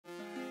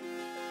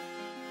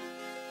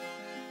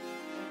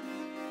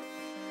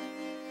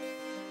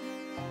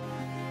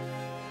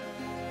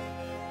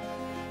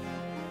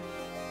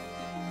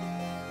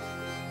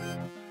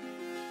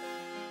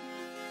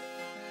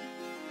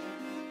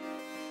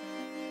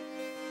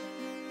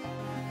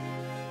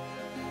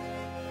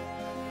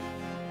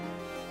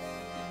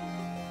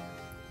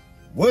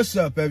What's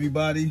up,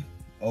 everybody?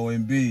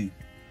 OMB.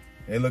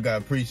 Hey, look, I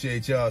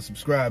appreciate y'all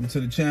subscribing to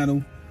the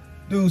channel.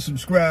 Do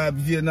subscribe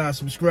if you're not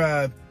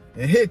subscribed,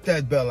 and hit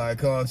that bell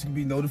icon so you can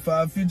be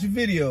notified of future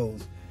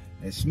videos.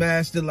 And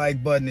smash the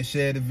like button and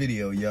share the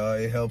video, y'all.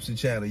 It helps the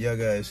channel. Y'all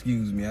gotta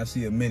excuse me. I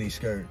see a mini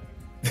skirt.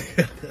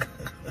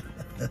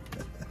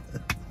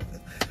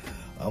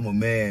 I'm a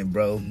man,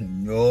 bro. You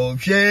know what I'm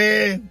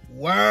saying?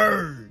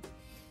 Word.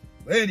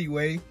 But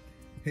anyway,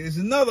 here's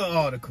another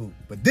article.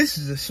 But this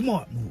is a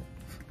smart move.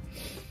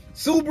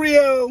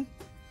 Subriel,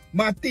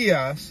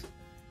 Matias,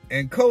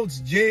 and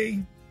Coach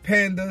J.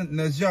 Panda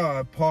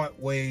Najar part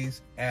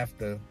ways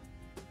after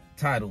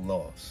title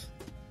loss.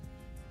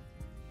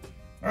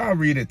 I'll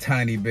read a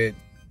tiny bit.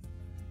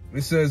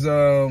 It says,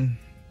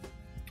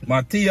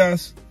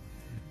 Matias,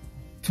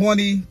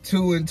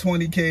 22 and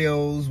 20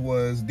 KOs,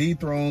 was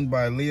dethroned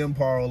by Liam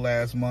Paro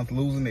last month,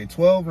 losing a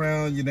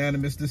 12-round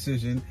unanimous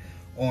decision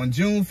on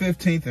June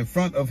 15th in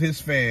front of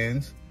his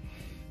fans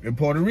in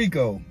Puerto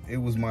Rico. It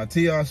was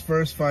Matias'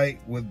 first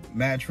fight with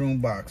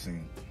Matchroom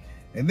Boxing.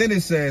 And then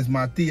it says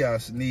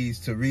Matias needs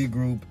to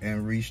regroup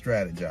and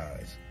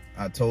re-strategize.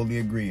 I totally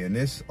agree. And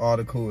this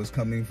article is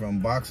coming from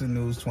Boxing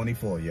News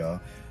 24, y'all.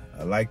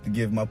 I like to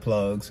give my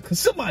plugs because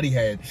somebody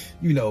had,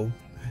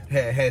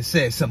 had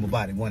said something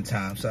about it one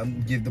time. So I'm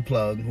going to give the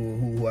plug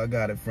who I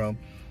got it from.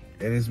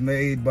 It is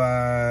made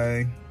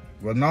by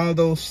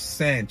Ronaldo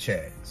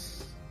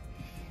Sanchez.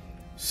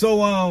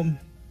 So,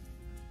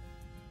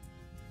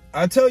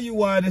 I tell you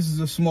why this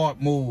is a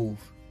smart move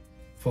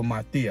for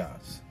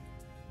Matias.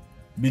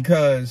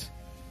 Because,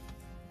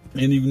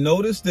 and you've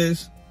noticed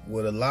this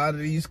with a lot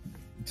of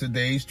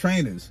today's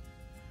trainers,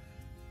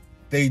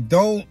 they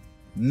don't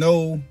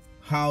know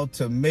how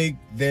to make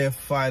their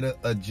fighter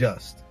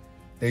adjust.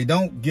 They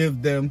don't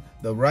give them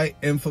the right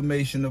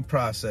information to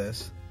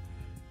process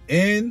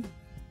in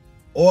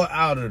or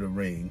out of the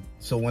ring.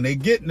 So when they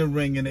get in the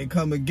ring and they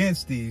come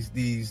against these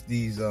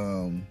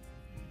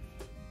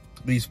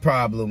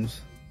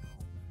problems,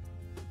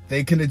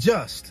 they can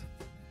adjust.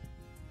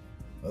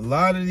 A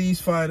lot of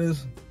these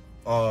fighters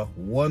are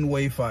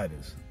one-way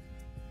fighters.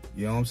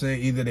 You know what I'm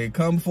saying? Either they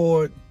come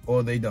for it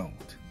or they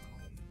don't.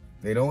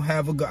 They don't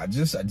have a guy. I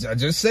just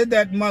said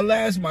that in my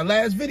last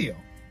video.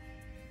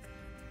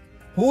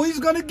 Who he's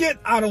gonna get,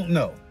 I don't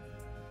know.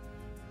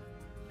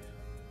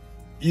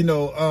 I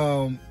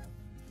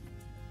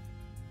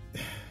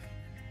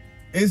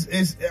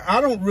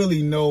don't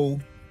really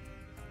know,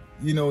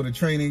 the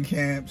training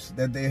camps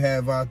that they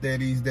have out there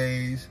these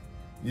days.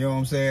 You know what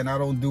I'm saying? I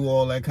don't do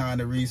all that kind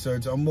of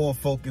research. I'm more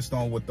focused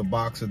on what the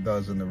boxer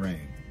does in the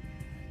ring.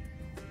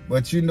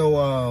 But he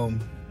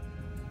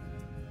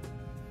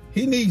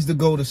needs to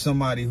go to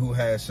somebody who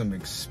has some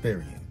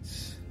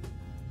experience.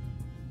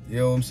 You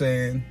know what I'm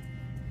saying?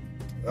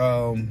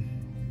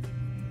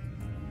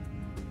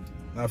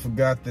 I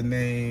forgot the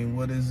name.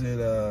 What is it?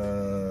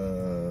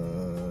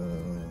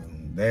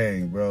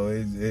 Dang,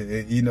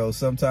 bro.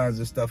 Sometimes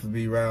this stuff will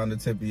be right on the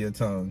tip of your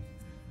tongue.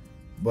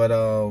 But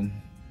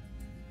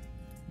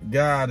the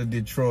guy out of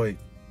Detroit,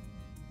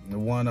 the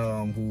one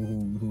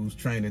who's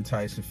training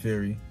Tyson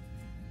Fury,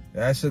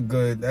 that's a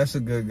good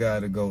guy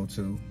to go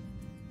to.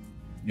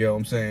 You know what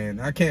I'm saying?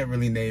 I can't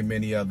really name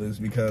many others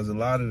because a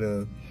lot of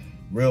the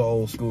real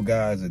old school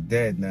guys are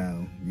dead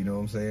now. You know what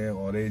I'm saying?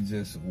 Or they're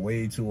just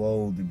way too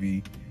old to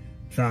be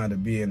trying to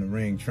be in the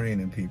ring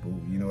training people.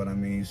 You know what I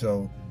mean?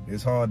 So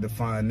it's hard to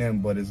find them,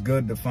 but it's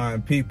good to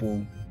find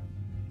people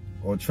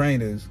or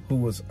trainers who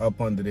was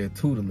up under their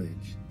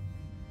tutelage.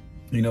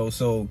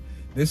 So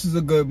this is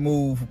a good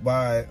move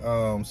by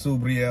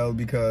Subriel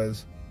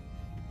because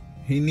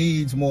he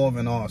needs more of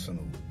an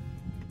arsenal.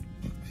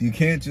 You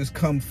can't just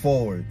come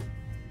forward,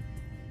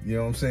 you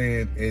know what I'm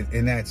saying,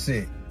 and that's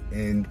it.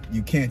 And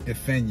you can't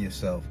defend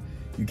yourself.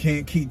 You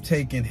can't keep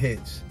taking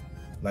hits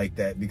like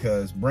that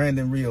because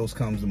Brandon Rios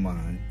comes to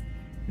mind.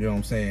 You know what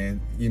I'm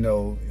saying?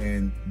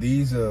 And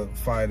these are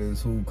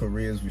fighters whose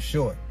careers were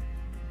short.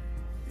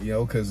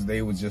 Because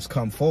they would just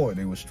come forward.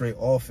 They were straight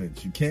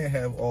offense. You can't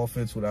have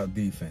offense without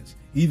defense.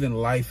 Even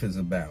life is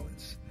a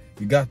balance.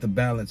 You got to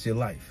balance your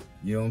life.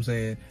 You know what I'm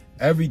saying?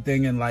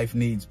 Everything in life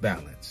needs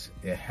balance.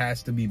 It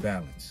has to be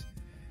balanced.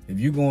 If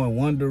you go in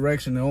one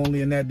direction and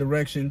only in that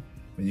direction,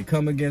 when you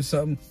come against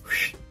something,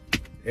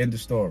 end the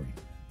story.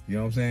 You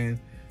know what I'm saying?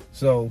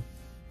 So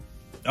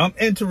I'm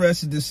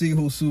interested to see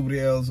who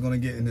Subriel is going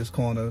to get in this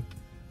corner.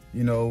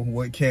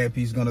 What camp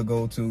he's going to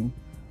go to.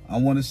 I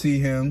want to see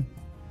him,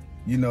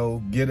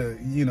 get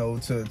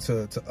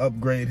to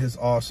upgrade his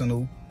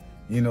arsenal,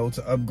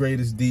 to upgrade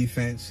his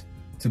defense,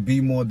 to be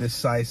more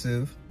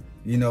decisive,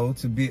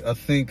 to be a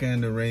thinker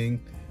in the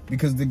ring.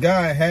 Because the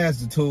guy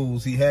has the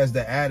tools, he has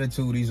the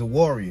attitude, he's a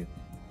warrior.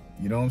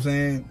 You know what I'm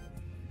saying?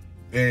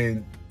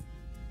 And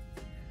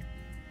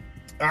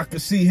I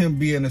could see him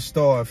being a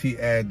star if he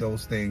add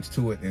those things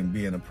to it and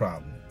being a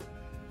problem.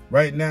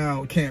 Right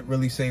now, can't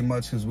really say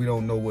much because we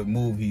don't know what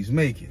move he's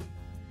making.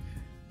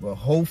 But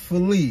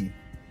hopefully,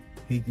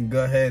 he can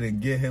go ahead and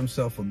get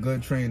himself a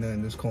good trainer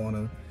in this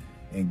corner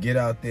and get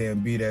out there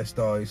and be that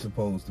star he's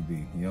supposed to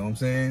be. You know what I'm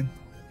saying?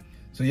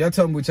 So y'all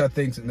tell me what y'all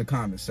think in the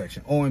comment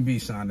section.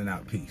 OMB signing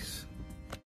out. Peace.